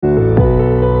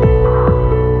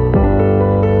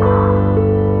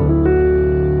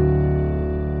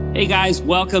guys,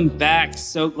 welcome back.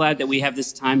 So glad that we have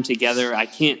this time together. I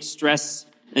can't stress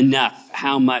enough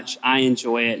how much I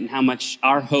enjoy it and how much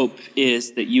our hope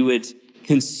is that you would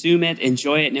consume it,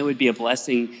 enjoy it, and it would be a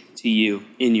blessing to you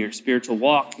in your spiritual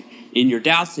walk, in your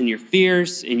doubts, in your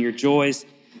fears, in your joys,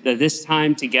 that this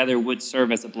time together would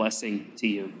serve as a blessing to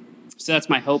you. So that's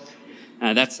my hope.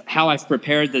 That's how I've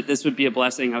prepared that this would be a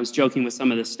blessing. I was joking with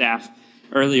some of the staff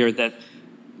earlier that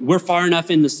we're far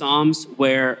enough in the Psalms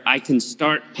where I can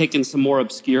start picking some more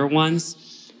obscure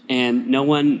ones and no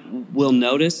one will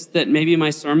notice that maybe my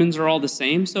sermons are all the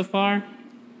same so far.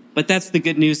 But that's the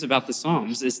good news about the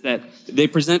Psalms, is that they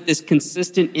present this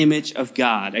consistent image of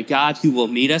God, a God who will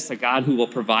meet us, a God who will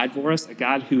provide for us, a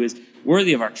God who is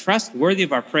worthy of our trust, worthy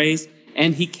of our praise,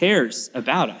 and he cares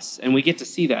about us. And we get to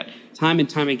see that time and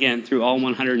time again through all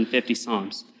 150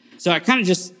 Psalms. So I kind of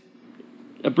just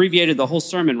abbreviated the whole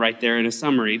sermon right there in a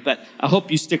summary, but I hope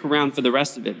you stick around for the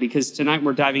rest of it because tonight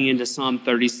we're diving into Psalm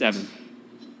 37.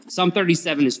 Psalm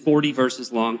 37 is 40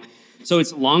 verses long, so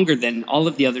it's longer than all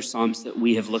of the other Psalms that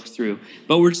we have looked through,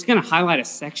 but we're just going to highlight a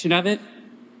section of it.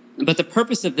 But the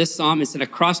purpose of this psalm is an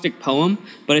acrostic poem,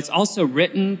 but it's also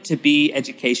written to be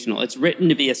educational. It's written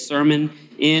to be a sermon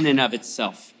in and of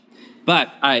itself.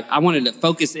 But I wanted to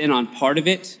focus in on part of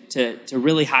it to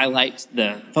really highlight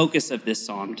the focus of this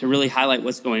psalm, to really highlight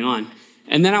what's going on.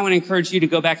 And then I want to encourage you to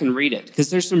go back and read it because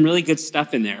there's some really good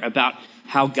stuff in there about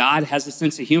how God has a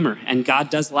sense of humor and God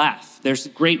does laugh. There's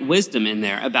great wisdom in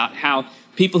there about how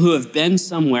people who have been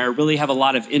somewhere really have a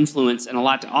lot of influence and a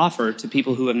lot to offer to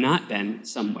people who have not been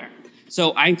somewhere.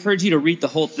 So I encourage you to read the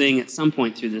whole thing at some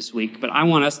point through this week, but I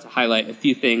want us to highlight a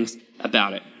few things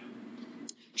about it.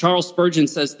 Charles Spurgeon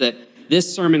says that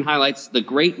this sermon highlights the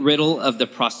great riddle of the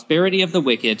prosperity of the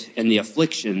wicked and the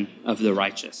affliction of the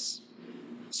righteous.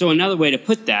 So another way to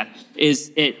put that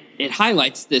is it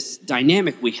highlights this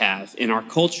dynamic we have in our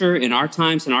culture, in our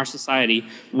times, in our society,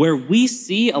 where we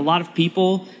see a lot of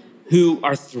people who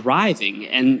are thriving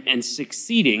and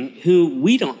succeeding who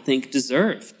we don't think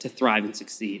deserve to thrive and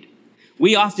succeed.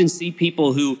 We often see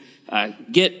people who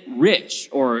get rich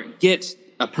or get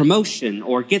a promotion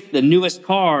or get the newest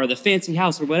car or the fancy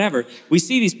house or whatever. We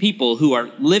see these people who are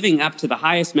living up to the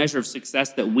highest measure of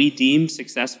success that we deem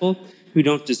successful who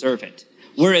don't deserve it.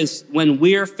 Whereas when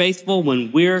we're faithful,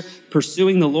 when we're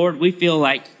pursuing the Lord, we feel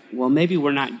like, well, maybe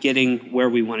we're not getting where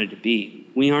we wanted to be.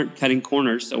 We aren't cutting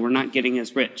corners, so we're not getting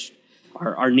as rich.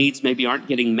 Our needs maybe aren't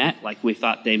getting met like we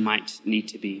thought they might need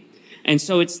to be. And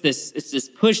so it's this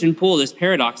push and pull, this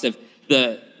paradox of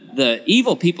the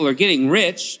evil people are getting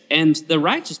rich and the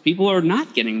righteous people are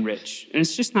not getting rich. And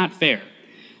it's just not fair.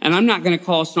 And I'm not going to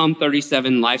call Psalm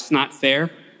 37 life's not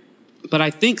fair, but I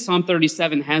think Psalm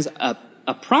 37 has a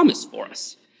promise for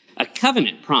us, a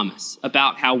covenant promise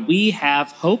about how we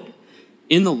have hope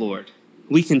in the Lord.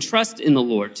 We can trust in the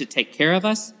Lord to take care of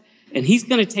us, and he's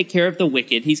going to take care of the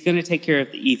wicked. He's going to take care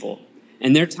of the evil.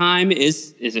 And their time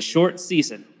is a short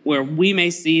season where we may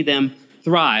see them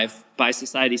thrive by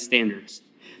society's standards.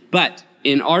 But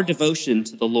in our devotion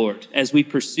to the Lord, as we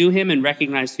pursue him and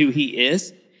recognize who he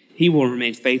is, he will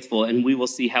remain faithful, and we will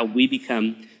see how we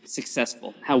become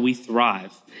successful, how we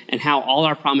thrive, and how all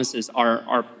our promises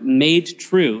are made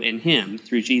true in him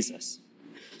through Jesus.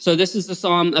 So this is the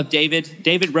Psalm of David.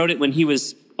 David wrote it when he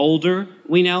was older,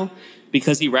 we know,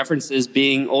 because he references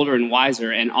being older and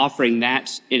wiser and offering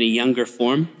that in a younger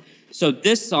form. So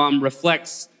this psalm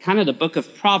reflects kind of the book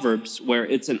of Proverbs, where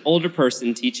it's an older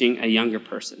person teaching a younger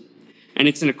person. And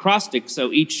it's an acrostic,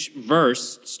 so each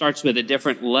verse starts with a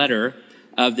different letter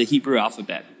of the Hebrew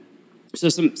alphabet. So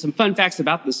some fun facts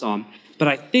about the psalm, but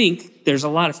I think there's a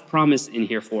lot of promise in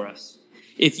here for us.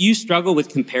 If you struggle with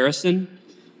comparison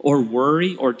or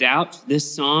worry or doubt,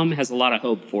 this psalm has a lot of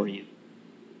hope for you.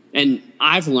 And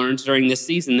I've learned during this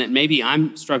season that maybe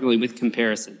I'm struggling with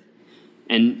comparison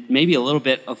and maybe a little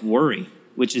bit of worry,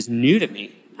 which is new to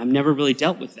me. I've never really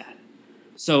dealt with that.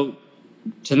 So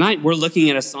tonight we're looking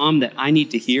at a psalm that I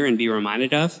need to hear and be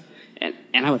reminded of. And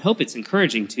I would hope it's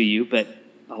encouraging to you, but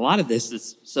a lot of this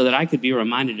is so that I could be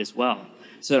reminded as well,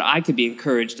 so that I could be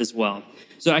encouraged as well,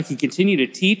 so that I could continue to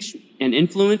teach and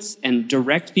influence and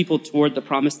direct people toward the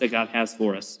promise that God has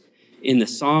for us in the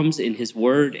Psalms, in his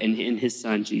word, and in his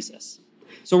son, Jesus.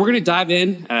 So we're going to dive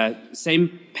in,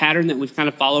 same pattern that we've kind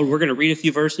of followed. We're going to read a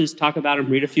few verses, talk about them,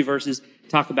 read a few verses,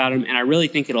 talk about them, and I really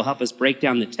think it'll help us break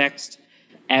down the text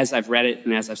as I've read it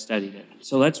and as I've studied it.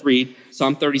 So let's read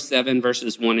Psalm 37,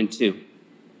 verses 1 and 2.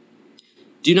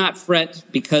 Do not fret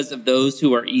because of those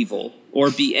who are evil, or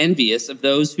be envious of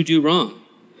those who do wrong.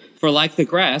 For like the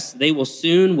grass, they will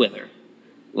soon wither.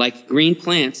 Like green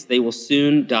plants, they will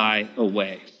soon die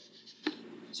away.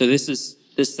 So this is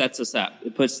this sets us up.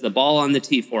 It puts the ball on the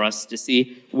tee for us to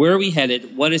see where are we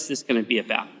headed, what is this going to be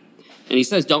about? And he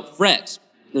says, don't fret.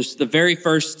 This is the very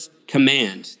first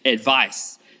command,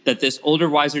 advice, that this older,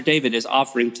 wiser David is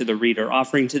offering to the reader,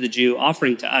 offering to the Jew,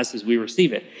 offering to us as we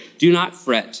receive it. Do not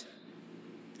fret.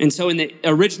 And so in the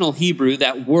original Hebrew,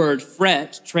 that word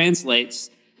fret translates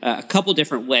a couple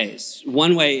different ways.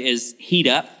 One way is heat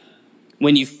up.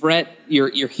 When you fret,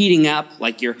 you're heating up,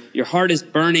 like your heart is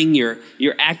burning, you're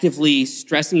actively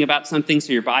stressing about something,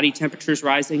 so your body temperature is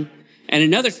rising. And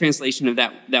another translation of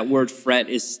that word fret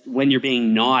is when you're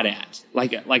being gnawed at,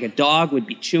 like a dog would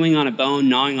be chewing on a bone,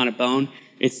 gnawing on a bone.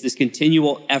 It's this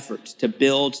continual effort to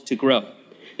build, to grow.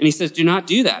 And he says, do not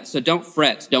do that. So don't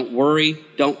fret, don't worry,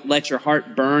 don't let your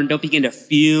heart burn, don't begin to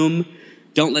fume,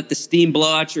 don't let the steam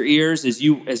blow out your ears as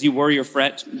you worry or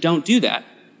fret. Don't do that.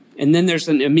 And then there's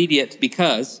an immediate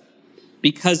because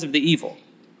of the evil.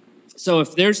 So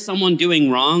if there's someone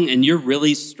doing wrong and you're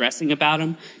really stressing about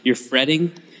them, you're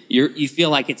fretting, you feel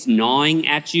like it's gnawing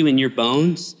at you in your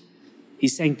bones,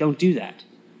 he's saying don't do that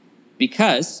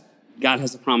because God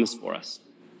has a promise for us.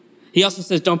 He also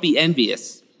says don't be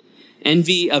envious.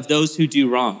 Envy of those who do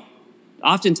wrong.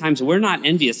 Oftentimes we're not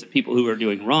envious of people who are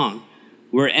doing wrong.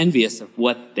 We're envious of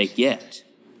what they get.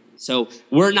 So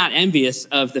we're not envious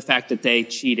of the fact that they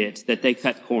cheated, that they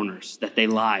cut corners, that they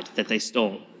lied, that they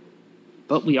stole.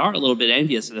 But we are a little bit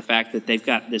envious of the fact that they've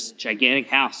got this gigantic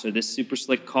house or this super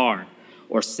slick car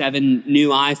or 7 new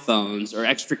iPhones or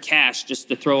extra cash just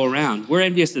to throw around. We're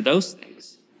envious of those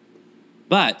things.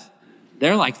 But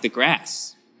they're like the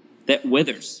grass that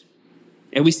withers.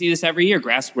 And we see this every year.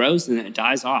 Grass grows and then it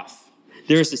dies off.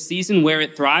 There's a season where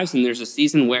it thrives and there's a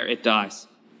season where it dies.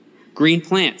 Green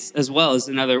plants, as well, is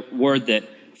another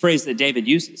phrase that David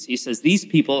uses. He says, these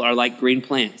people are like green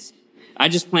plants. I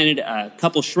just planted a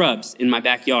couple shrubs in my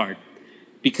backyard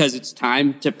because it's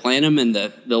time to plant them, and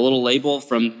the little label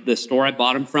from the store I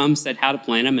bought them from said how to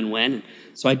plant them and when.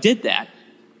 So I did that,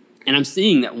 and I'm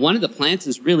seeing that one of the plants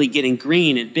is really getting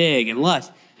green and big and lush,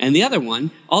 and the other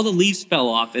one, all the leaves fell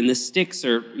off, and the sticks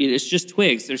it's just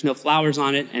twigs. There's no flowers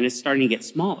on it, and it's starting to get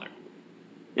smaller.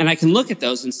 And I can look at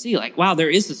those and see like, wow, there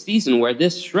is a season where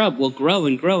this shrub will grow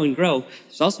and grow and grow.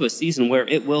 There's also a season where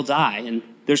it will die. And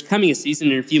there's coming a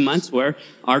season in a few months where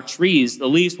our trees, the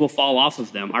leaves will fall off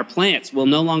of them. Our plants will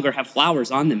no longer have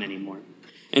flowers on them anymore.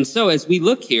 And so as we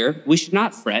look here, we should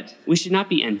not fret. We should not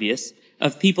be envious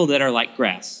of people that are like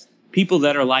grass, people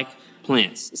that are like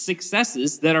plants,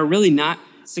 successes that are really not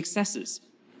successes.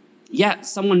 Yeah,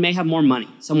 someone may have more money.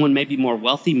 Someone may be more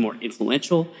wealthy, more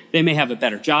influential. They may have a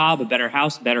better job, a better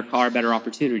house, a better car, a better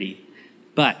opportunity.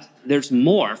 But there's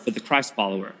more for the Christ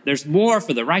follower. There's more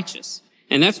for the righteous.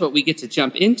 And that's what we get to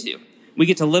jump into. We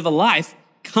get to live a life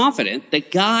confident that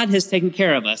God has taken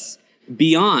care of us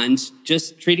beyond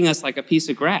just treating us like a piece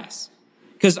of grass.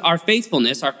 Because our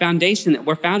faithfulness, our foundation that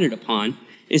we're founded upon,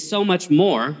 is so much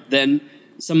more than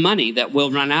some money that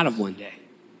we'll run out of one day.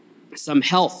 Some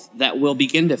health that will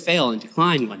begin to fail and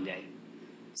decline one day.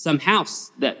 Some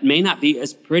house that may not be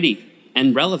as pretty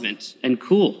and relevant and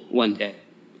cool one day.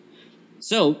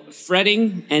 So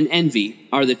fretting and envy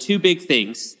are the two big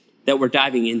things that we're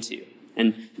diving into.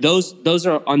 And those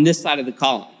are on this side of the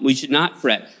column. We should not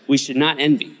fret. We should not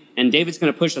envy. And David's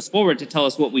going to push us forward to tell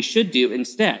us what we should do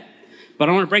instead. But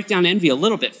I want to break down envy a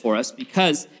little bit for us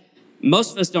because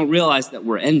most of us don't realize that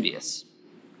we're envious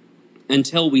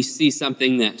until we see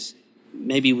something that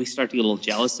maybe we start to get a little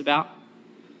jealous about.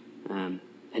 And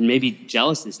maybe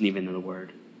jealous isn't even the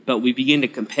word, but we begin to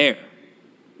compare.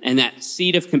 And that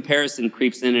seed of comparison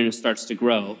creeps in and it starts to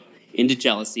grow into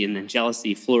jealousy, and then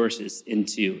jealousy flourishes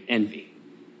into envy.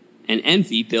 And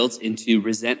envy builds into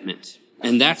resentment.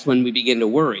 And that's when we begin to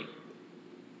worry.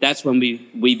 That's when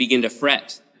we begin to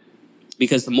fret.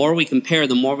 Because the more we compare,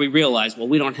 the more we realize, well,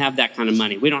 we don't have that kind of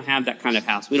money. We don't have that kind of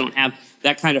house. We don't have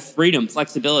that kind of freedom,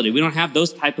 flexibility. We don't have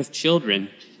those type of children.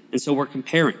 And so we're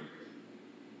comparing.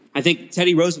 I think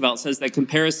Teddy Roosevelt says that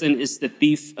comparison is the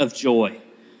thief of joy.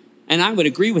 And I would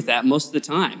agree with that most of the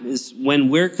time, is when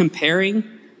we're comparing,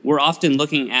 we're often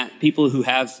looking at people who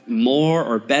have more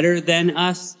or better than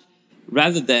us,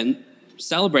 rather than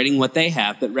celebrating what they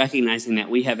have, but recognizing that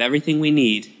we have everything we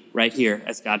need right here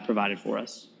as God provided for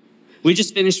us. We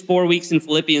just finished 4 weeks in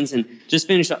Philippians and just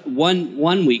finished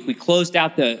one week. We closed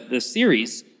out the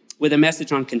series with a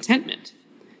message on contentment.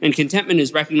 And contentment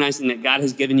is recognizing that God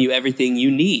has given you everything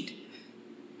you need.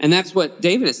 And that's what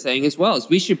David is saying as well, is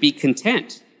we should be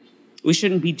content. We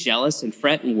shouldn't be jealous and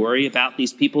fret and worry about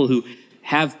these people who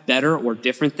have better or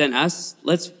different than us.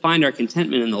 Let's find our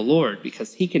contentment in the Lord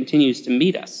because he continues to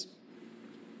meet us.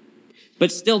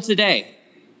 But still today,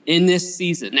 in this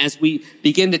season, as we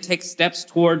begin to take steps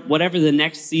toward whatever the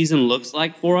next season looks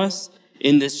like for us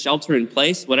in this shelter in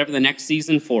place, whatever the next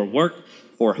season for work,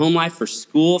 for home life, for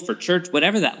school, for church,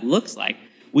 whatever that looks like,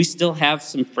 we still have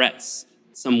some frets,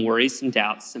 some worries, some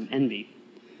doubts, some envy.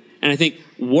 And I think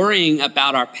worrying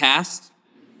about our past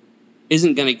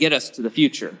isn't going to get us to the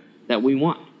future that we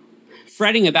want.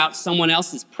 Fretting about someone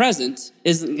else's present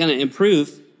isn't going to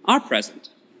improve our present.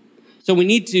 So we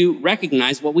need to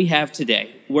recognize what we have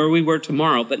today, where we were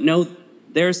tomorrow, but know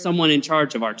there's someone in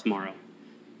charge of our tomorrow.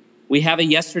 We have a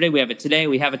yesterday, we have a today,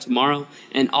 we have a tomorrow,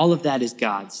 and all of that is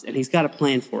God's. And he's got a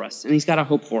plan for us, and he's got a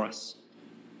hope for us.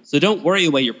 So don't worry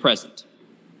away your present.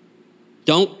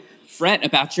 Don't fret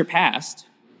about your past,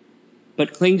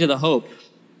 but cling to the hope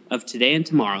of today and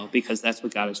tomorrow, because that's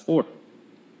what God is for.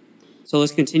 So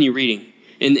let's continue reading.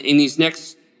 In these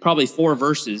next probably 4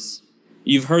 verses,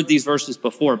 you've heard these verses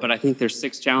before, but I think there's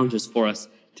 6 challenges for us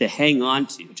to hang on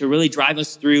to really drive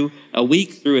us through a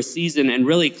week, through a season, and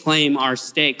really claim our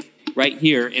stake right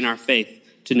here in our faith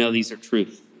to know these are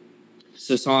truth.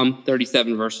 So Psalm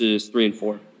 37, verses 3 and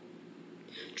 4.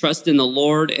 Trust in the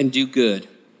Lord and do good.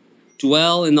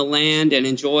 Dwell in the land and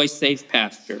enjoy safe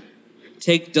pasture.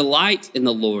 Take delight in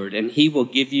the Lord, and he will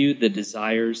give you the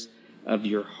desires of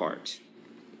your heart.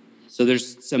 So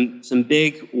there's some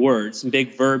big words, some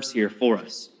big verbs here for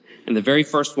us. And the very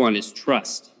first one is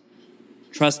trust.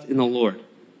 Trust in the Lord.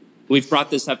 We've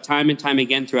brought this up time and time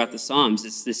again throughout the Psalms.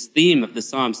 It's this theme of the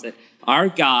Psalms that our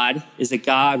God is a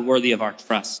God worthy of our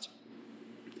trust.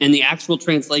 And the actual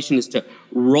translation is to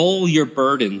roll your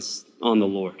burdens on the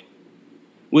Lord,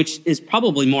 which is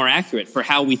probably more accurate for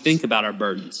how we think about our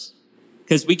burdens,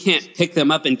 because we can't pick them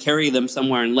up and carry them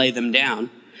somewhere and lay them down,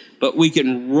 but we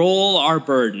can roll our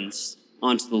burdens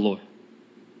onto the Lord,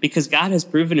 because God has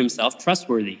proven himself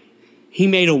trustworthy. He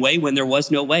made a way when there was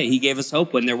no way. He gave us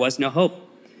hope when there was no hope.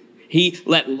 He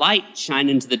let light shine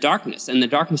into the darkness, and the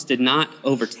darkness did not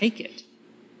overtake it.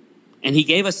 And he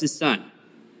gave us his son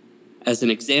as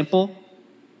an example,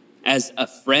 as a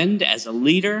friend, as a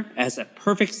leader, as a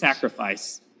perfect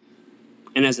sacrifice,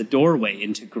 and as a doorway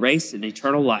into grace and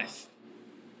eternal life.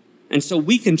 And so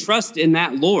we can trust in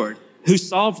that Lord who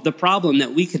solved the problem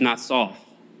that we could not solve.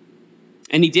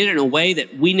 And he did it in a way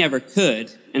that we never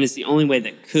could, and it's the only way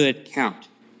that could count.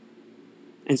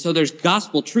 And so there's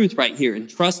gospel truth right here, and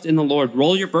trust in the Lord.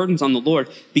 Roll your burdens on the Lord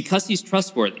because he's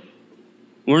trustworthy.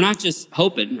 We're not just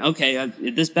hoping, okay,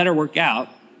 this better work out.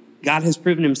 God has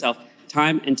proven himself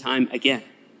time and time again.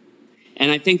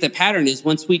 And I think the pattern is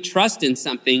once we trust in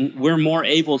something, we're more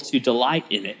able to delight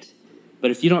in it.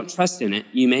 But if you don't trust in it,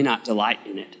 you may not delight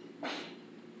in it.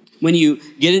 When you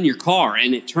get in your car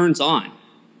and it turns on,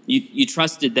 you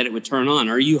trusted that it would turn on,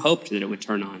 or you hoped that it would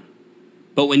turn on.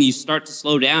 But when you start to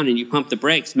slow down and you pump the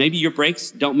brakes, maybe your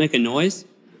brakes don't make a noise,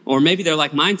 or maybe they're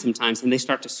like mine sometimes and they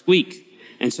start to squeak.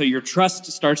 And so your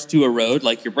trust starts to erode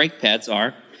like your brake pads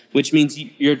are, which means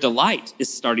your delight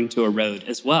is starting to erode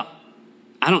as well.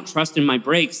 I don't trust in my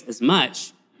brakes as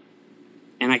much,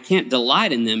 and I can't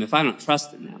delight in them if I don't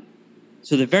trust in them.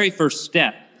 So the very first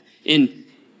step in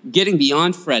getting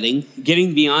beyond fretting,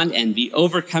 getting beyond envy,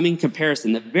 overcoming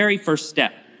comparison, the very first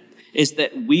step is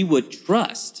that we would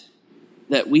trust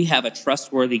that we have a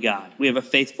trustworthy God. We have a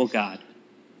faithful God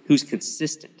who's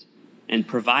consistent and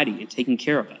providing and taking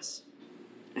care of us.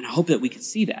 And I hope that we could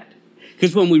see that.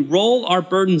 Because when we roll our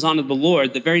burdens onto the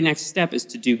Lord, the very next step is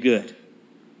to do good.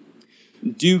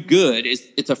 Do good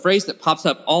it's a phrase that pops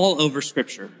up all over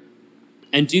Scripture.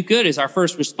 And do good is our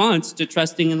first response to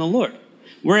trusting in the Lord.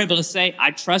 We're able to say,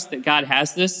 I trust that God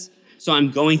has this, so I'm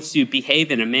going to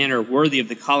behave in a manner worthy of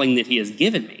the calling that he has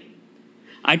given me.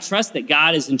 I trust that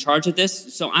God is in charge of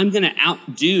this, so I'm going to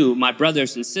outdo my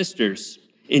brothers and sisters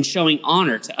in showing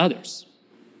honor to others.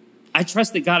 I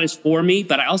trust that God is for me,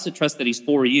 but I also trust that he's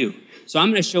for you. So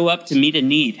I'm going to show up to meet a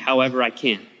need however I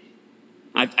can.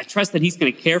 I trust that he's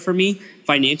going to care for me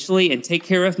financially and take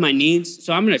care of my needs.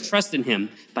 So I'm going to trust in him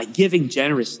by giving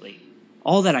generously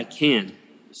all that I can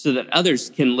so that others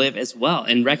can live as well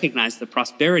and recognize the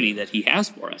prosperity that he has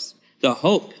for us, the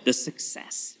hope, the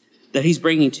success that he's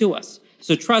bringing to us.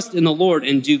 So trust in the Lord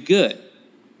and do good.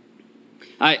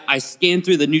 I scan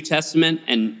through the New Testament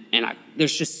and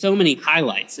there's just so many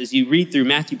highlights as you read through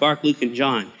Matthew, Mark, Luke, and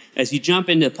John. As you jump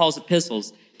into Paul's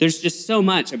epistles, there's just so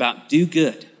much about do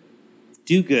good.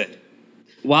 Do good.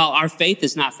 While our faith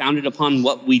is not founded upon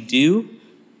what we do,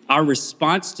 our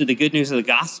response to the good news of the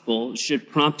gospel should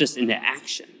prompt us into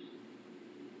action.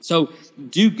 So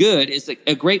do good is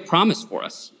a great promise for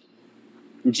us.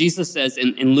 Jesus says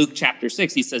in Luke chapter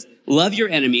 6, he says, love your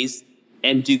enemies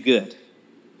and do good.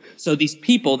 So these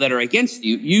people that are against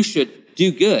you, you should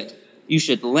do good. You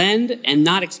should lend and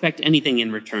not expect anything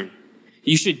in return.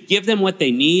 You should give them what they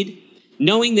need,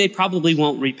 knowing they probably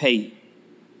won't repay you,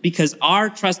 because our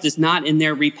trust is not in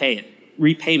their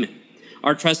repayment.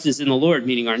 Our trust is in the Lord,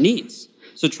 meeting our needs.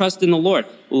 So trust in the Lord.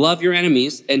 Love your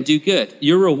enemies and do good.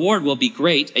 Your reward will be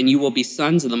great, and you will be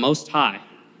sons of the Most High,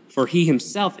 for he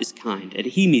himself is kind, and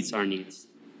he meets our needs.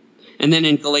 And then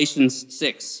in Galatians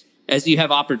 6, as you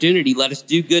have opportunity, let us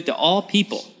do good to all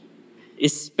people,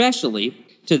 especially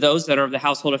to those that are of the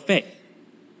household of faith.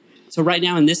 So right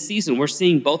now in this season, we're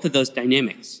seeing both of those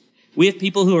dynamics. We have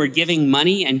people who are giving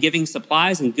money and giving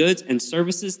supplies and goods and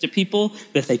services to people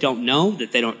that they don't know,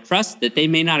 that they don't trust, that they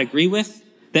may not agree with,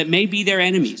 that may be their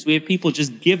enemies. We have people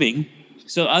just giving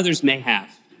so others may have.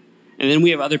 And then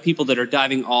we have other people that are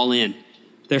diving all in.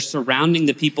 They're surrounding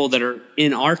the people that are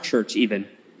in our church even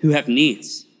who have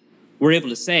needs. We're able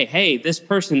to say, hey, this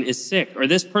person is sick, or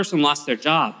this person lost their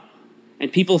job.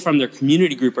 And people from their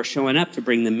community group are showing up to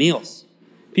bring them meals.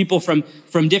 People from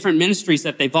different ministries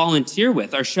that they volunteer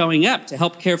with are showing up to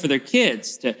help care for their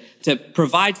kids, to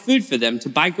provide food for them, to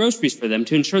buy groceries for them,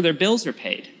 to ensure their bills are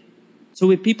paid. So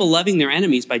we have people loving their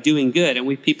enemies by doing good, and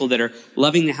we have people that are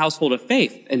loving the household of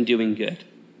faith and doing good.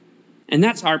 And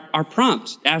that's our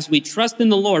prompt. As we trust in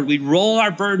the Lord, we roll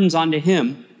our burdens onto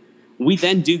him. We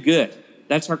then do good.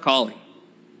 That's our calling.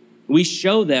 We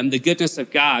show them the goodness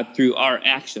of God through our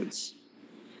actions.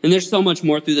 And there's so much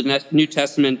more through the New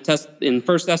Testament in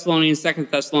 1 Thessalonians, 2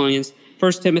 Thessalonians,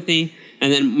 1 Timothy,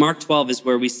 and then Mark 12 is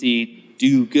where we see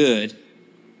do good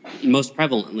most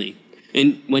prevalently.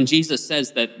 And when Jesus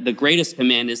says that the greatest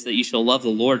command is that you shall love the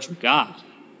Lord your God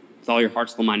with all your heart,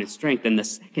 soul, mind, and strength, and the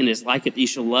second is like it, that you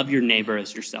shall love your neighbor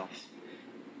as yourself.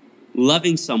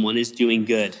 Loving someone is doing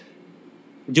good.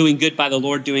 Doing good by the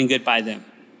Lord, doing good by them.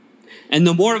 And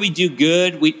the more we do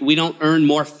good, we don't earn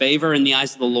more favor in the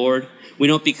eyes of the Lord. We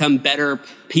don't become better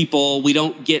people. We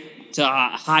don't get to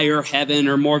higher heaven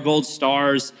or more gold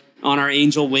stars on our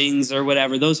angel wings or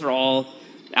whatever. Those are all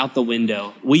out the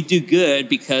window. We do good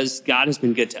because God has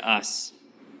been good to us.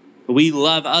 We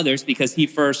love others because he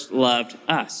first loved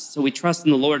us. So we trust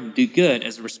in the Lord to do good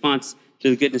as a response to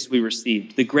the goodness we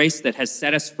received, the grace that has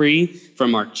set us free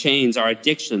from our chains, our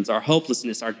addictions, our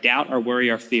hopelessness, our doubt, our worry,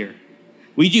 our fear.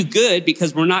 We do good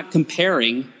because we're not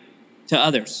comparing to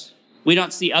others. We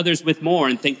don't see others with more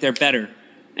and think they're better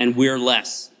and we're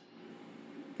less.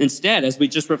 Instead, as we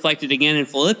just reflected again in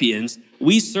Philippians,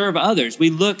 we serve others.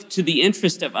 We look to the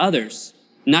interest of others,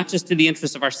 not just to the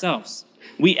interest of ourselves.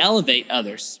 We elevate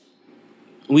others.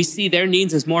 We see their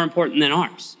needs as more important than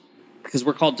ours because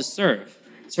we're called to serve.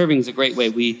 Serving is a great way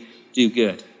we do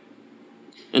good.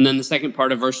 And then the second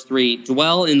part of verse 3,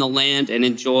 dwell in the land and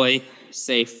enjoy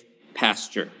safe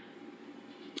pasture.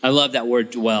 I love that word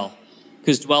dwell,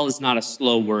 because dwell is not a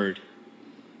slow word.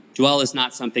 Dwell is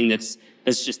not something that's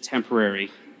just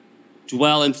temporary.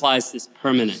 Dwell implies this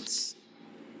permanence.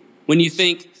 When you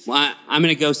think, well, I'm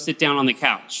going to go sit down on the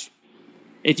couch.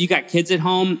 If you got kids at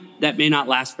home, that may not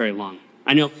last very long.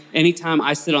 I know anytime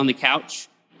I sit on the couch,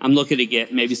 I'm looking to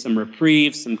get maybe some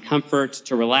reprieve, some comfort,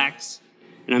 to relax.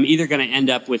 And I'm either going to end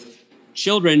up with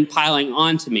children piling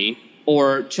onto me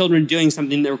or children doing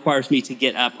something that requires me to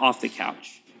get up off the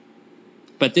couch.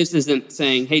 But this isn't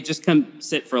saying, hey, just come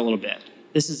sit for a little bit.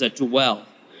 This is a dwell.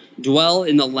 Dwell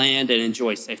in the land and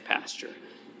enjoy safe pasture.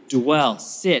 Dwell,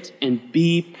 sit, and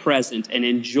be present and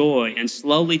enjoy and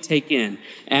slowly take in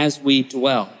as we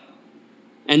dwell.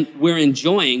 And we're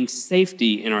enjoying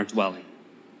safety in our dwelling.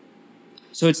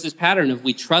 So it's this pattern of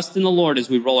we trust in the Lord as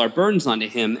we roll our burdens onto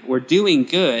him. We're doing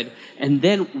good, and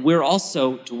then we're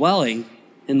also dwelling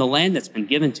in the land that's been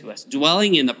given to us,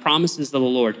 dwelling in the promises of the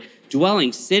Lord,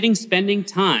 dwelling, sitting, spending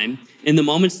time in the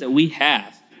moments that we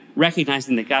have,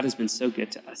 recognizing that God has been so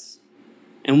good to us.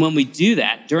 And when we do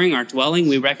that, during our dwelling,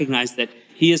 we recognize that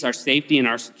he is our safety and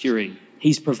our security.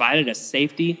 He's provided us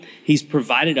safety. He's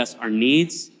provided us our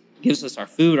needs, gives us our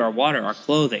food, our water, our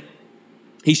clothing.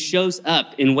 He shows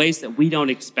up in ways that we don't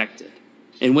expect it,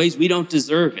 in ways we don't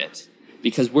deserve it,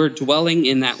 because we're dwelling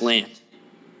in that land.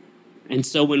 And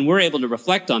so when we're able to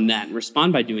reflect on that and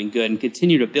respond by doing good and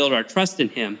continue to build our trust in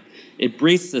him, it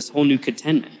breathes this whole new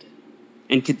contentment.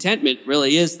 And contentment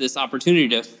really is this opportunity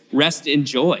to rest in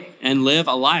joy and live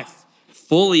a life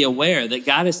fully aware that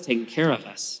God has taken care of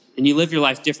us. And you live your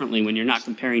life differently when you're not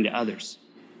comparing to others.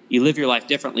 You live your life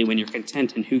differently when you're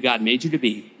content in who God made you to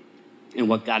be and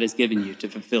what God has given you to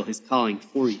fulfill his calling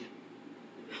for you.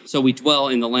 So we dwell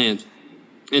in the land.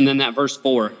 And then that verse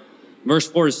 4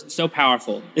 is so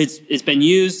powerful. It's been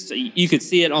used. You could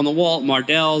see it on the wall at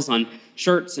Mardell's, on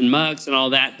shirts and mugs and all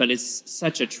that, but it's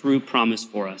such a true promise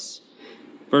for us.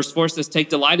 Verse 4 says, take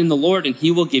delight in the Lord, and he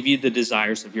will give you the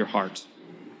desires of your heart.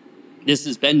 This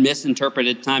has been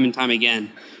misinterpreted time and time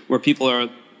again, where people are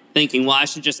thinking, well, I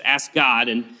should just ask God,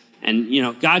 and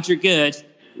God, you're good.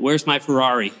 Where's my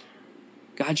Ferrari?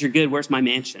 God, you're good. Where's my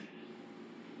mansion?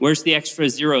 Where's the extra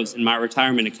zeros in my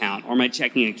retirement account or my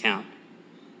checking account?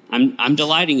 I'm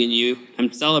delighting in you.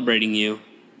 I'm celebrating you.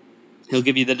 He'll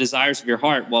give you the desires of your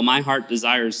heart. Well, my heart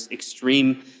desires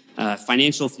extreme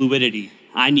financial fluidity.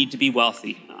 I need to be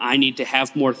wealthy. I need to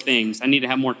have more things. I need to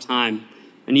have more time.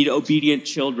 I need obedient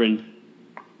children.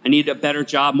 I need a better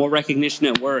job, more recognition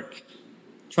at work.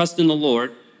 Trust in the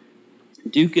Lord.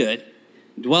 Do good.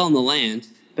 Dwell in the land,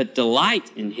 but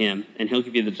delight in him, and he'll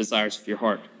give you the desires of your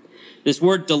heart. This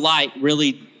word delight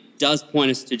really does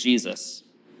point us to Jesus,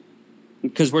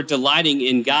 because we're delighting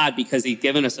in God because he's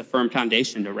given us a firm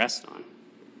foundation to rest on.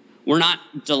 We're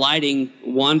not delighting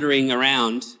wandering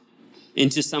around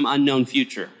into some unknown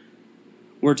future.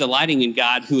 We're delighting in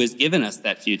God who has given us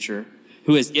that future,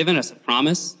 who has given us a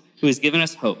promise, who has given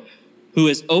us hope, who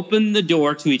has opened the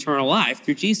door to eternal life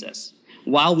through Jesus.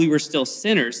 While we were still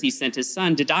sinners, he sent his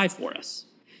son to die for us.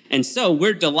 And so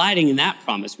we're delighting in that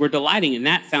promise. We're delighting in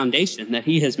that foundation that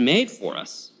he has made for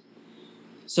us.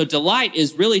 So delight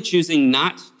is really choosing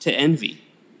not to envy.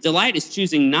 Delight is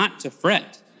choosing not to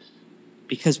fret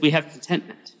because we have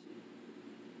contentment.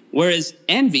 Whereas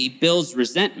envy builds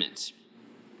resentment,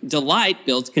 delight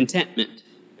builds contentment.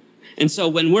 And so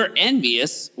when we're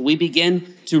envious, we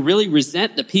begin to really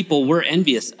resent the people we're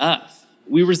envious of.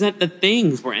 We resent the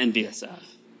things we're envious of.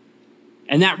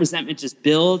 And that resentment just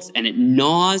builds and it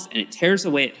gnaws and it tears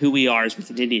away at who we are as we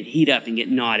continue to heat up and get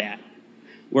gnawed at.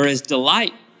 Whereas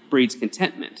delight breeds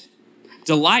contentment.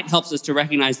 Delight helps us to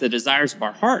recognize the desires of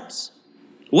our hearts.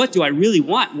 What do I really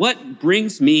want? What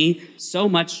brings me so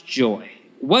much joy?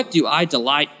 What do I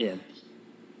delight in?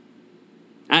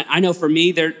 I know for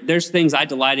me, there's things I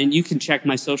delight in. You can check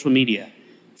my social media.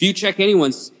 If you check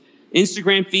anyone's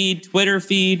Instagram feed, Twitter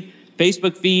feed,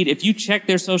 Facebook feed, if you check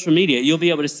their social media, you'll be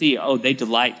able to see, they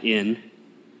delight in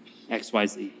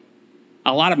XYZ.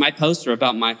 A lot of my posts are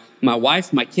about my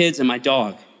wife, my kids, and my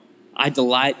dog. I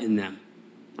delight in them.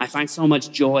 I find so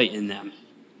much joy in them.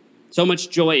 So much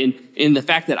joy in the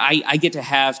fact that I get to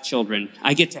have children.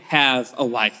 I get to have a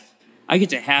wife. I get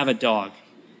to have a dog.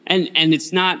 And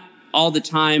it's not all the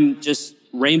time just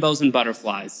rainbows and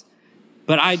butterflies,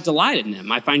 but I delight in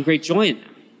them. I find great joy in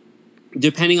them.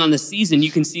 Depending on the season, you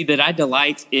can see that I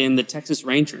delight in the Texas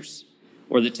Rangers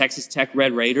or the Texas Tech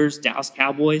Red Raiders, Dallas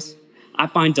Cowboys. I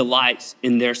find delight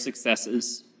in their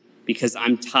successes because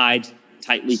I'm tied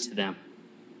tightly to them.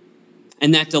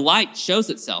 And that delight shows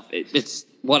itself. It's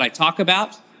what I talk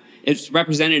about. It's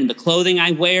represented in the clothing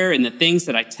I wear and the things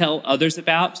that I tell others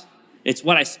about. It's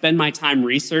what I spend my time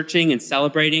researching and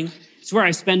celebrating. It's where I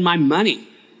spend my money.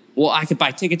 Well, I could buy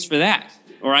tickets for that,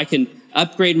 or I can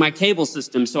upgrade my cable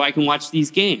system so I can watch these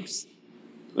games.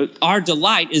 Our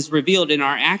delight is revealed in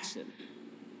our action.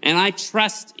 And I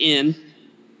trust in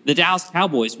the Dallas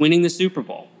Cowboys winning the Super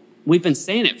Bowl. We've been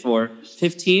saying it for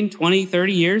 15, 20,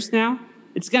 30 years now.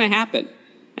 It's going to happen.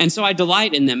 And so I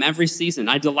delight in them every season.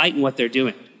 I delight in what they're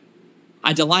doing.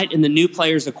 I delight in the new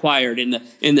players acquired, in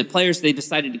the players they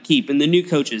decided to keep, and the new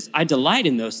coaches. I delight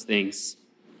in those things.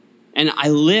 And I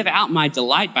live out my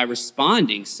delight by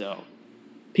responding so.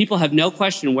 People have no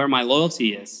question where my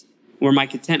loyalty is, where my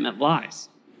contentment lies.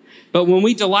 But when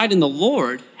we delight in the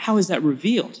Lord, how is that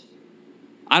revealed?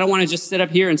 I don't want to just sit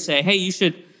up here and say, hey, you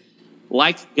should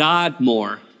like God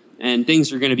more and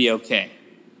things are going to be okay.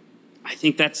 I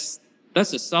think that's a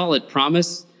solid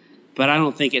promise, but I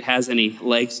don't think it has any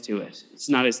legs to it. It's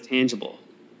not as tangible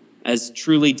as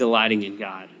truly delighting in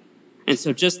God. And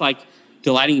so just like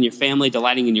delighting in your family,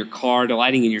 delighting in your car,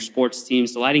 delighting in your sports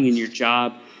teams, delighting in your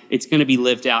job, it's going to be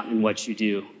lived out in what you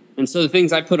do. And so the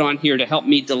things I put on here to help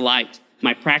me delight,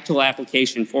 my practical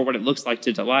application for what it looks like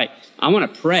to delight, I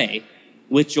want to pray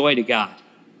with joy to God.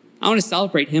 I want to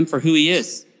celebrate him for who he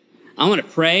is. I want to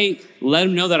pray, let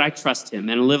him know that I trust him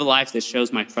and live a life that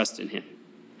shows my trust in him.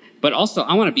 But also,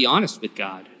 I want to be honest with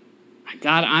God.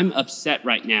 God, I'm upset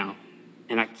right now,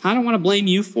 and I kind of want to blame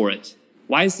you for it.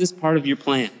 Why is this part of your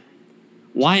plan?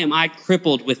 Why am I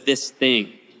crippled with this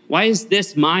thing? Why is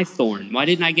this my thorn? Why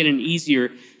didn't I get an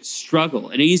easier struggle,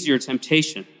 an easier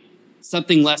temptation?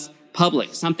 Something less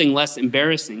public, something less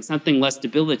embarrassing, something less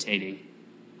debilitating.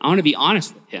 I want to be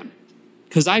honest with him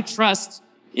because I trust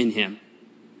in him.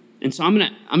 And so I'm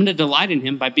going to delight in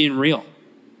him by being real.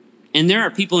 And there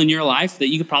are people in your life that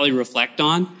you could probably reflect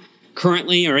on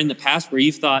currently or in the past where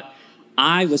you've thought,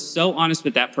 I was so honest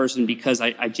with that person because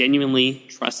I genuinely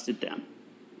trusted them.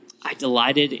 I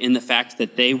delighted in the fact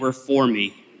that they were for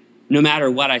me no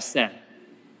matter what I said.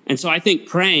 And so I think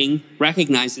praying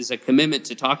recognizes a commitment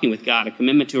to talking with God, a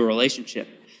commitment to a relationship.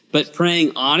 But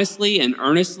praying honestly and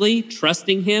earnestly,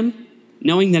 trusting him,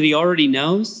 knowing that he already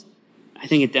knows, I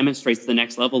think it demonstrates the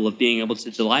next level of being able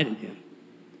to delight in him.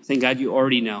 Saying, God, you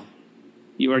already know.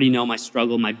 You already know my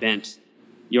struggle, my bent.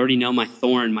 You already know my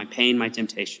thorn, my pain, my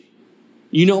temptation.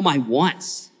 You know my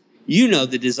wants. You know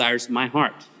the desires of my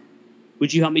heart.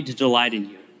 Would you help me to delight in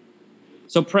you?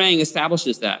 So praying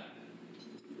establishes that.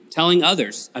 Telling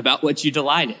others about what you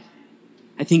delight in.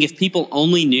 I think if people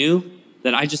only knew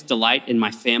that I just delight in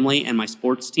my family and my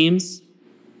sports teams,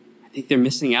 I think they're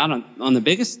missing out on the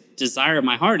biggest desire of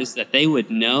my heart is that they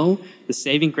would know the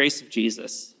saving grace of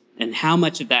Jesus and how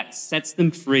much of that sets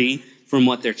them free from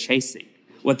what they're chasing,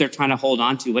 what they're trying to hold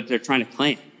on to, what they're trying to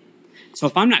claim. So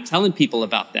if I'm not telling people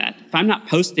about that, if I'm not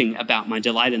posting about my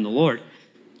delight in the Lord,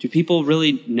 do people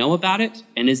really know about it?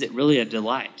 And is it really a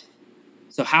delight?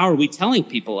 So how are we telling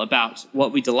people about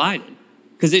what we delight in?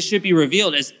 Because it should be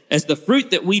revealed as the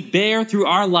fruit that we bear through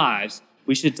our lives,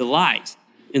 we should delight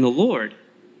in the Lord,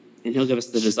 and he'll give us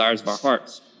the desires of our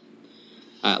hearts.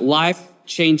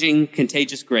 Life-changing,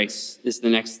 contagious grace is the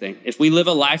next thing. If we live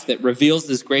a life that reveals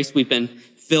this grace we've been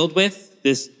filled with,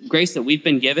 this grace that we've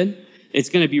been given, it's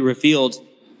going to be revealed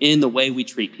in the way we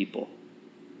treat people.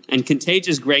 And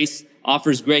contagious grace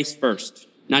offers grace first,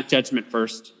 not judgment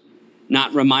first,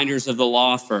 not reminders of the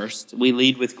law first. We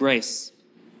lead with grace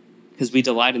because we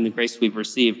delight in the grace we've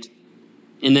received.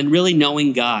 And then really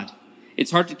knowing God. It's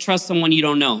hard to trust someone you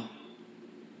don't know.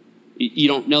 You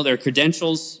don't know their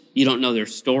credentials. You don't know their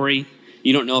story.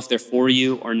 You don't know if they're for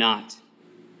you or not.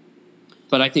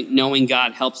 But I think knowing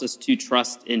God helps us to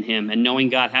trust in him. And knowing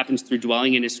God happens through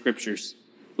dwelling in his scriptures.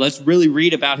 Let's really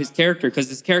read about his character, because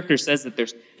his character says that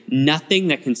there's nothing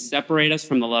that can separate us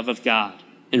from the love of God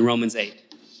in Romans 8.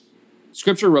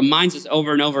 Scripture reminds us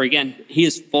over and over again, he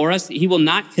is for us. He will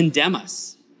not condemn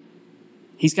us.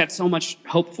 He's got so much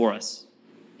hope for us.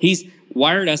 He's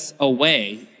wired us a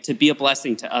way to be a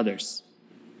blessing to others.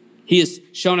 He has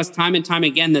shown us time and time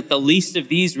again that the least of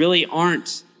these really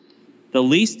aren't the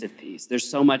least of these. There's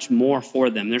so much more for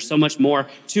them. There's so much more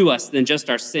to us than just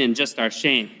our sin, just our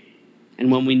shame. And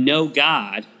when we know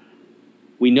God,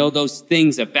 we know those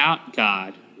things about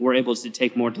God, we're able to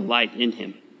take more delight in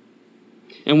him.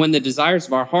 And when the desires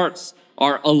of our hearts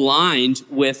are aligned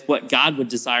with what God would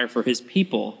desire for his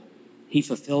people, he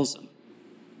fulfills them.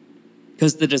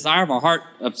 Because the desire of our heart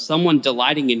of someone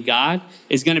delighting in God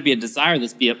is going to be a desire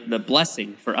that's be the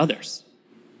blessing for others.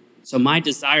 So my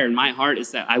desire in my heart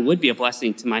is that I would be a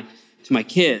blessing to my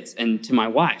kids and to my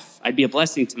wife. I'd be a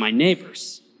blessing to my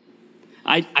neighbors.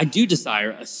 I do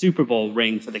desire a Super Bowl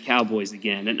ring for the Cowboys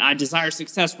again, and I desire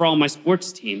success for all my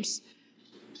sports teams.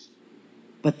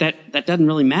 But that doesn't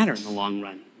really matter in the long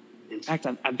run. In fact,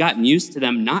 I've gotten used to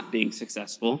them not being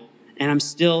successful, and I'm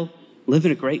still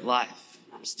living a great life.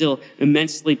 I'm still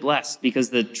immensely blessed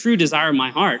because the true desire of my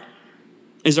heart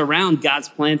is around God's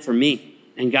plan for me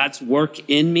and God's work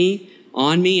in me,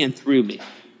 on me, and through me.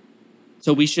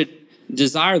 So we should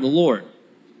desire the Lord,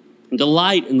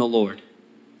 delight in the Lord,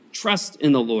 trust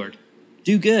in the Lord,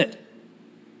 do good.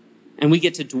 And we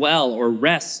get to dwell or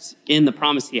rest in the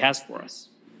promise he has for us.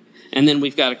 And then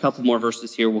we've got a couple more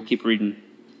verses here. We'll keep reading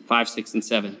 5, 6, and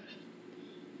 7.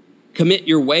 Commit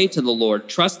your way to the Lord.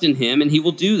 Trust in him, and he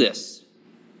will do this.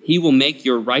 He will make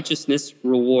your righteous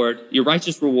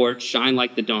reward shine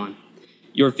like the dawn,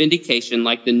 your vindication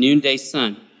like the noonday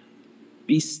sun.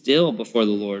 Be still before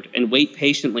the Lord and wait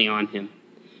patiently on him.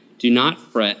 Do not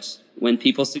fret when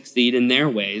people succeed in their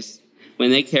ways,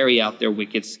 when they carry out their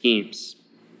wicked schemes.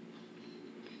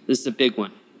 This is a big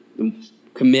one.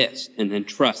 Commit and then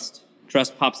trust.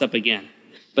 Trust pops up again.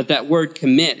 But that word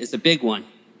commit is a big one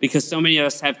because so many of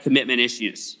us have commitment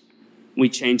issues. We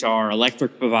change our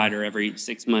electric provider every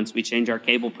 6 months. We change our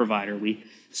cable provider. We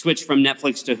switch from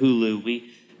Netflix to Hulu.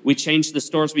 We change the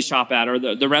stores we shop at or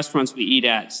the restaurants we eat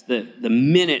at. The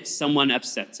minute someone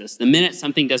upsets us, the minute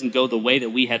something doesn't go the way that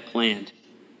we had planned,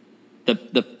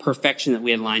 the perfection that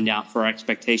we had lined out for our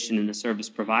expectation in the service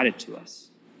provided to us.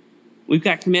 We've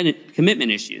got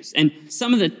commitment issues. And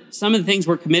some of the things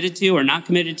we're committed to or not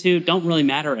committed to don't really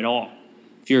matter at all.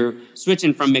 If you're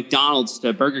switching from McDonald's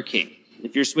to Burger King,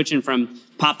 if you're switching from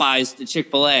Popeyes to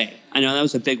Chick-fil-A, I know that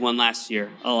was a big one last year.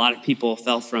 A lot of people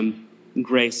fell from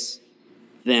grace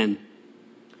then.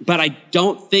 But I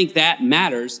don't think that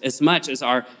matters as much as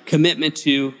our commitment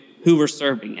to who we're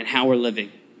serving and how we're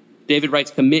living. David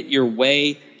writes, commit your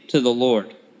way to the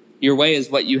Lord. Your way is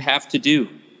what you have to do.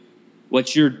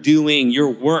 What you're doing, your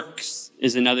works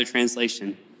is another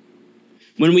translation.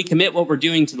 When we commit what we're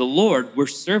doing to the Lord, we're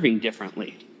serving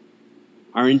differently.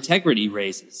 Our integrity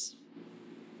raises.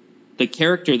 The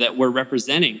character that we're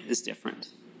representing is different.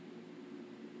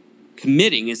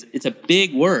 Committing it's a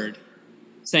big word,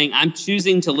 saying I'm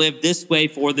choosing to live this way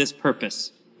for this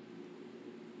purpose.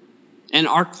 And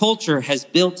our culture has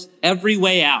built every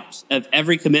way out of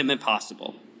every commitment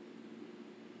possible.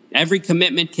 Every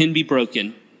commitment can be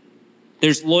broken.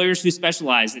 There's lawyers who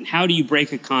specialize in how do you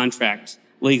break a contract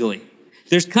legally.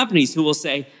 There's companies who will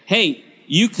say, hey,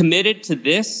 you committed to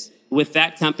this with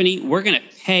that company, we're going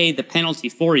to pay the penalty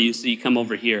for you so you come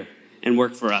over here and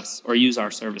work for us or use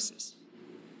our services.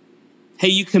 Hey,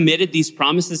 you committed these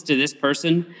promises to this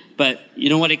person, but you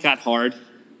know what? It got hard.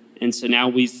 And so now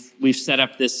we've set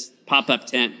up this pop-up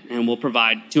tent and we'll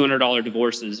provide $200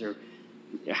 divorces or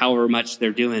however much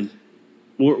they're doing.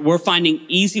 We're finding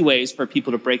easy ways for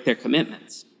people to break their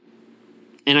commitments.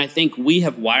 And I think we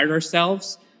have wired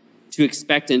ourselves to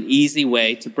expect an easy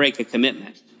way to break a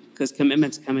commitment because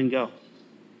commitments come and go.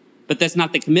 But that's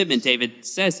not the commitment David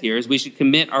says here, is we should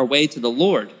commit our way to the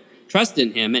Lord, trust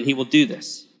in him, and he will do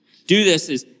this. Do this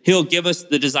is he'll give us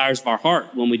the desires of our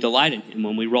heart when we delight in him,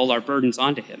 when we roll our burdens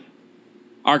onto him.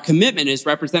 Our commitment is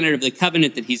representative of the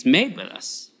covenant that he's made with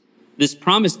us. This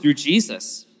promise through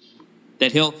Jesus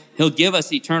that he'll give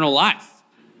us eternal life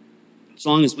as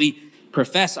long as we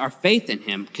profess our faith in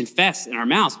him, confess in our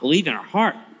mouths, believe in our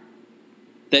heart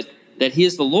that he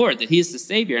is the Lord, that he is the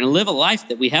Savior, and live a life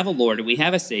that we have a Lord and we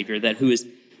have a Savior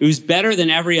who's better than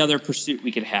every other pursuit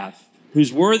we could have,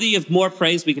 who's worthy of more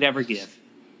praise we could ever give.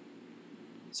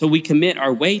 So we commit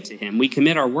our way to him. We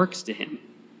commit our works to him.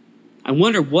 I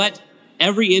wonder what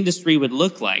every industry would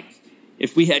look like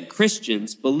if we had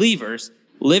Christians, believers,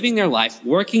 living their life,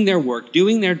 working their work,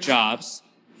 doing their jobs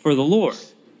for the Lord.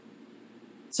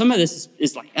 Some of this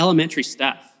is like elementary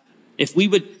stuff. If we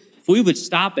would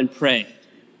stop and pray,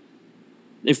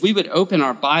 if we would open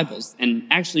our Bibles and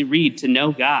actually read to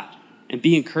know God and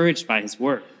be encouraged by his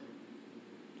word,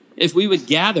 if we would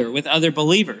gather with other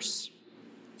believers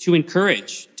to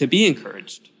encourage, to be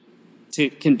encouraged,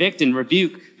 to convict and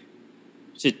rebuke,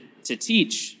 to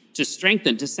teach, to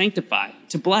strengthen, to sanctify,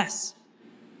 to bless.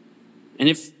 And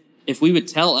if we would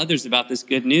tell others about this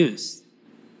good news,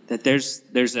 that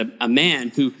there's a man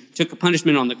who took a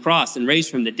punishment on the cross and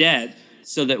raised from the dead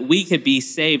so that we could be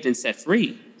saved and set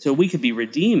free, so we could be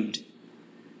redeemed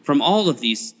from all of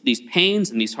these pains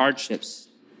and these hardships,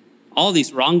 all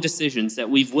these wrong decisions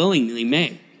that we've willingly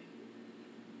made.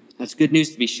 That's good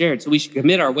news to be shared. So we should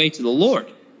commit our way to the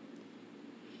Lord.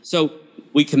 So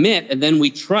we commit and then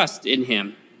we trust in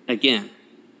him again.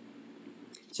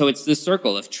 So it's this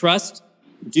circle of trust,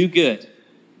 do good,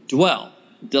 dwell,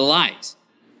 delight,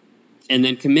 and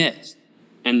then commit.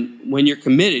 And when you're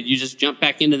committed, you just jump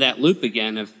back into that loop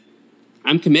again of,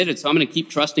 I'm committed, so I'm going to keep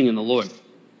trusting in the Lord.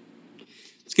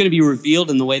 It's going to be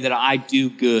revealed in the way that I do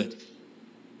good.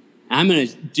 I'm going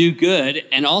to do good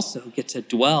and also get to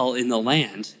dwell in the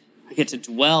land. I get to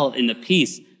dwell in the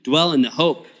peace, dwell in the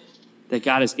hope that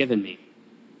God has given me.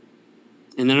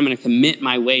 And then I'm going to commit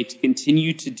my way to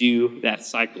continue to do that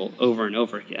cycle over and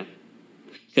over again.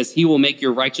 Because he will make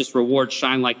your righteous reward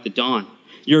shine like the dawn,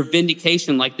 your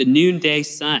vindication like the noonday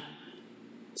sun.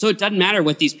 So it doesn't matter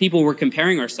what these people we're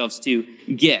comparing ourselves to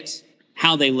get,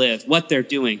 how they live, what they're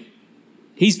doing.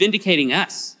 He's vindicating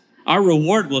us. Our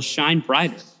reward will shine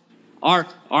brighter. Our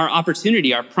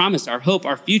opportunity, our promise, our hope,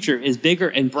 our future is bigger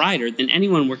and brighter than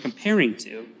anyone we're comparing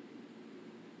to.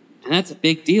 And that's a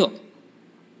big deal.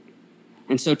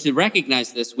 And so to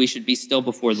recognize this, we should be still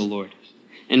before the Lord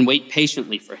and wait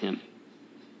patiently for him.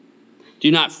 Do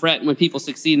not fret when people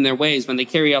succeed in their ways, when they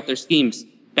carry out their schemes.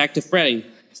 Back to fretting.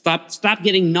 Stop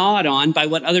getting gnawed on by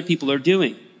what other people are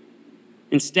doing.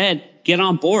 Instead, get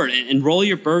on board and roll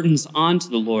your burdens onto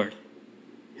the Lord,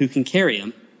 who can carry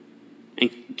them, and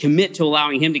commit to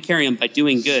allowing him to carry them by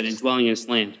doing good and dwelling in his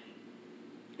land.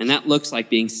 And that looks like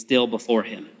being still before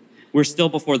him. We're still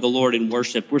before the Lord in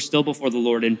worship. We're still before the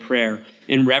Lord in prayer,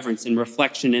 in reverence, in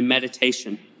reflection, in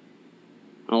meditation.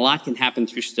 And a lot can happen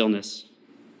through stillness.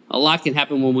 A lot can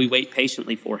happen when we wait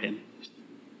patiently for him.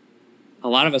 A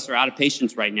lot of us are out of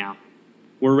patience right now.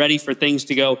 We're ready for things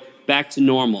to go back to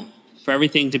normal, for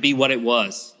everything to be what it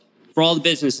was, for all the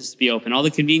businesses to be open, all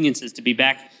the conveniences to be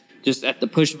back just at the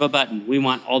push of a button. We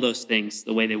want all those things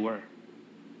the way they were.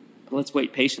 But let's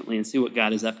wait patiently and see what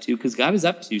God is up to, because God is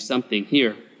up to something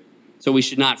here. So we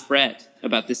should not fret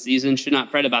about this season, should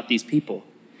not fret about these people,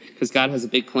 because God has a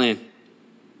big plan.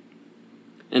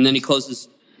 And then he closes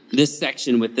this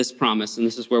section with this promise, and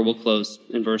this is where we'll close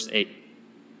in verse 8.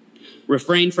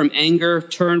 Refrain from anger,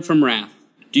 turn from wrath.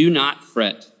 Do not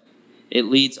fret. It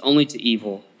leads only to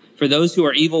evil. For those who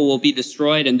are evil will be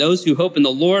destroyed, and those who hope in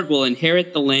the Lord will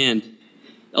inherit the land.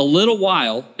 A little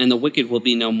while, and the wicked will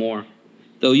be no more.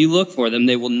 Though you look for them,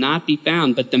 they will not be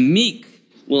found, but the meek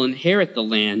will inherit the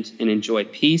land and enjoy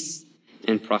peace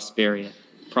and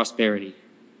prosperity.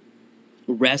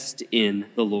 Rest in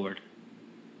the Lord.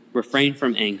 Refrain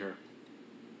from anger.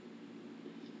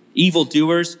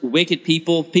 Evildoers, wicked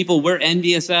people, people we're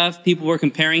envious of, people we're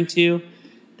comparing to,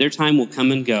 their time will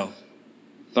come and go.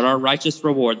 But our righteous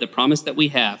reward, the promise that we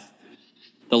have,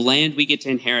 the land we get to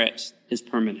inherit, is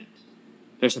permanent.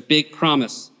 There's a big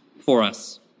promise for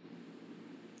us.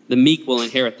 The meek will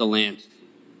inherit the land.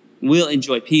 We'll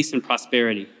enjoy peace and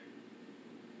prosperity.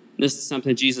 This is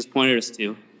something Jesus pointed us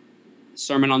to.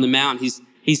 Sermon on the Mount,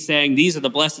 he's saying these are the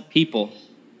blessed people.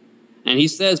 And he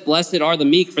says, blessed are the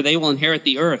meek, for they will inherit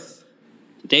the earth.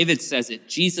 David says it.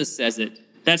 Jesus says it.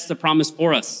 That's the promise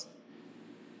for us.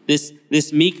 This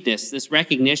meekness, this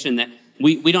recognition that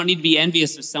we don't need to be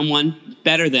envious of someone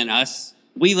better than us.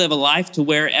 We live a life to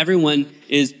where everyone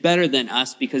is better than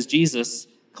us because Jesus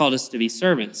called us to be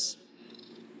servants.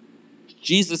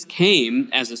 Jesus came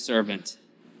as a servant.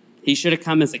 He should have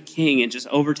come as a king and just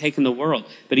overtaken the world.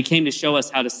 But he came to show us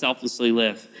how to selflessly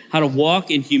live, how to walk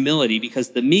in humility because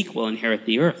the meek will inherit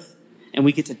the earth. And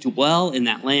we get to dwell in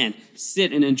that land,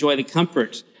 sit and enjoy the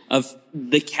comfort of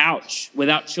the couch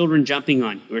without children jumping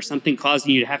on you or something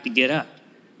causing you to have to get up.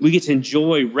 We get to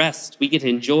enjoy rest. We get to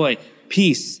enjoy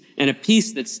peace, and a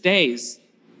peace that stays.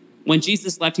 When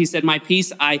Jesus left, he said, my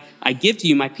peace I give to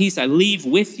you, my peace I leave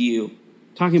with you.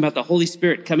 Talking about the Holy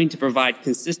Spirit coming to provide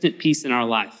consistent peace in our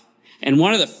life. And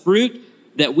one of the fruit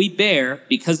that we bear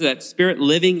because of that Spirit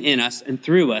living in us and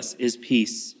through us is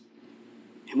peace.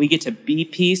 And we get to be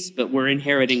peace, but we're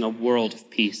inheriting a world of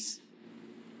peace.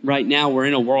 Right now, we're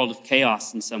in a world of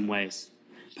chaos in some ways,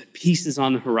 but peace is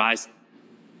on the horizon.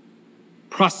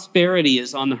 Prosperity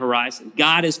is on the horizon.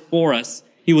 God is for us.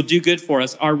 He will do good for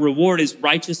us. Our reward is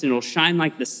righteous and it will shine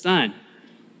like the sun.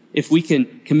 If we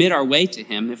can commit our way to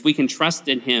him, if we can trust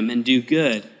in him and do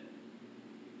good,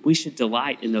 we should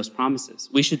delight in those promises.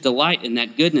 We should delight in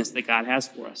that goodness that God has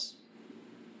for us.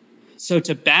 So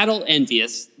to battle envy,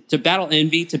 to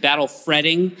battle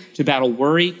fretting, to battle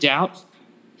worry, doubt,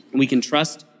 we can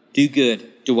trust, do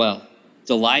good, dwell,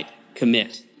 delight,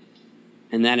 commit.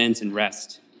 And that ends in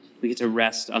rest. We get to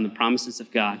rest on the promises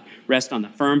of God, rest on the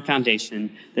firm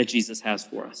foundation that Jesus has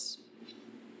for us.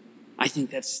 I think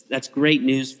that's great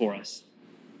news for us.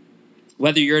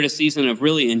 Whether you're at a season of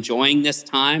really enjoying this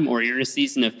time or you're at a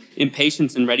season of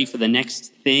impatience and ready for the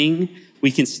next thing,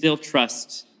 we can still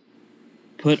trust,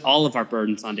 put all of our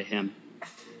burdens onto him.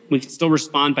 We can still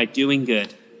respond by doing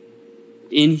good,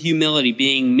 in humility,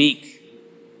 being meek,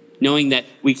 knowing that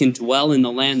we can dwell in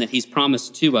the land that he's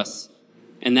promised to us.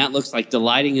 And that looks like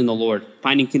delighting in the Lord,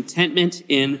 finding contentment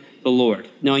in the Lord,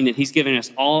 knowing that he's given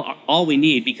us all we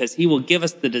need because he will give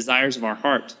us the desires of our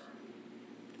heart.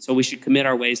 So we should commit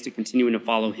our ways to continuing to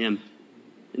follow him.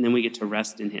 And then we get to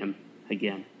rest in him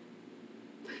again.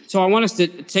 So I want us to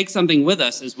take something with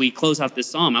us as we close out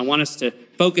this psalm. I want us to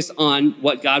focus on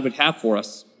what God would have for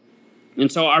us.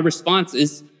 And so our response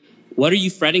is, what are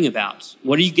you fretting about?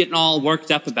 What are you getting all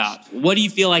worked up about? What do you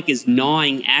feel like is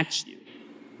gnawing at you?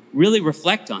 Really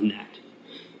reflect on that.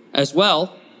 As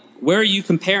well, where are you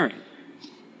comparing?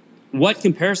 What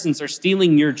comparisons are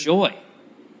stealing your joy,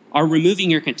 are removing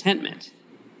your contentment?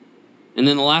 And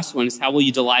then the last one is, how will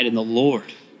you delight in the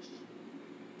Lord?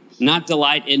 Not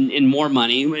delight in more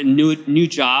money, a new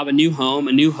job, a new home,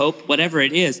 a new hope, whatever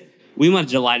it is. We want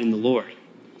to delight in the Lord.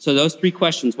 So those three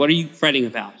questions, what are you fretting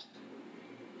about?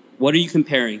 What are you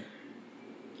comparing?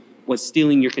 What's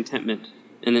stealing your contentment?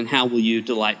 And then how will you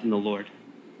delight in the Lord?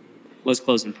 Let's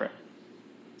close in prayer.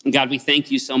 God, we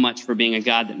thank you so much for being a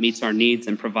God that meets our needs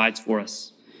and provides for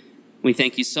us. We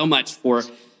thank you so much for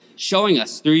showing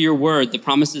us through your word the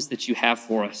promises that you have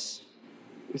for us.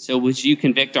 So would you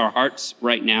convict our hearts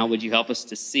right now? Would you help us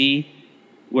to see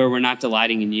where we're not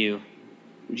delighting in you?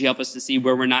 Would you help us to see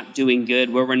where we're not doing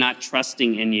good, where we're not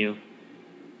trusting in you?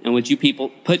 And would you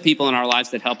put people in our lives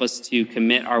that help us to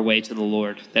commit our way to the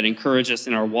Lord, that encourage us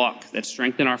in our walk, that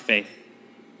strengthen our faith,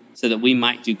 so that we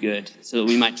might do good, so that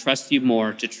we might trust you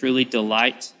more, to truly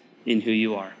delight in who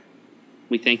you are.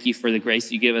 We thank you for the grace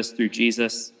you give us through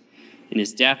Jesus, in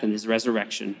his death and his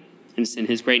resurrection. And it's in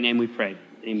his great name we pray.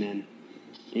 Amen.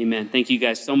 Amen. Thank you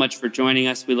guys so much for joining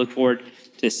us. We look forward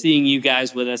to seeing you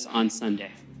guys with us on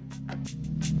Sunday.